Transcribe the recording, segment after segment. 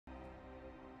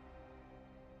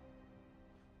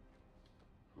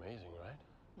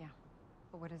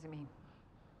But what does it mean?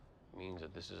 It means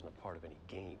that this isn't a part of any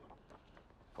game.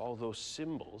 All those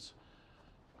symbols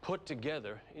put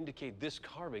together indicate this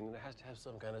carving, and it has to have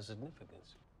some kind of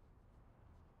significance.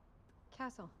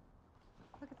 Castle,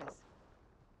 look at this.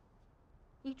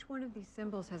 Each one of these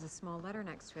symbols has a small letter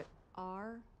next to it.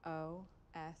 R-O-S-I.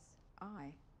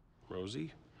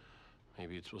 Rosie?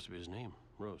 Maybe it's supposed to be his name,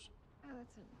 Rose. Oh,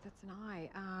 that's an I.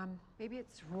 Maybe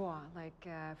it's roi, like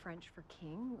French for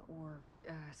king, or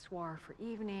soir for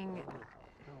evening.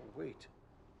 No, wait.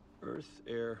 Earth,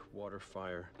 air, water,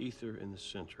 fire, ether in the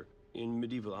center. In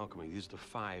medieval alchemy, these are the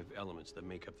 5 elements that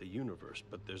make up the universe,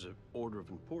 but there's an order of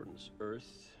importance.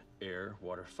 Earth, air,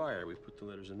 water, fire. We put the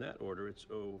letters in that order. It's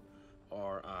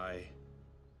O-R-I-S.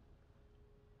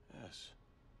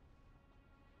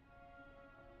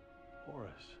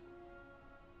 Horus.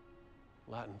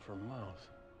 Latin for mouth.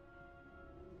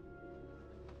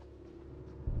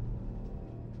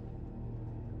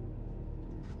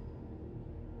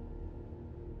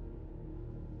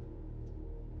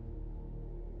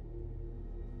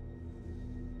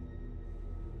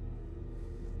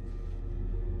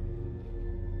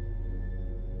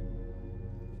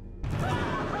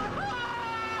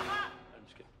 I'm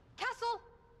just kidding. Castle!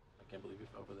 I can't believe you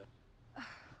fell for that.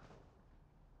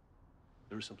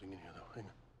 There is something in here, though. Hang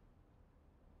on.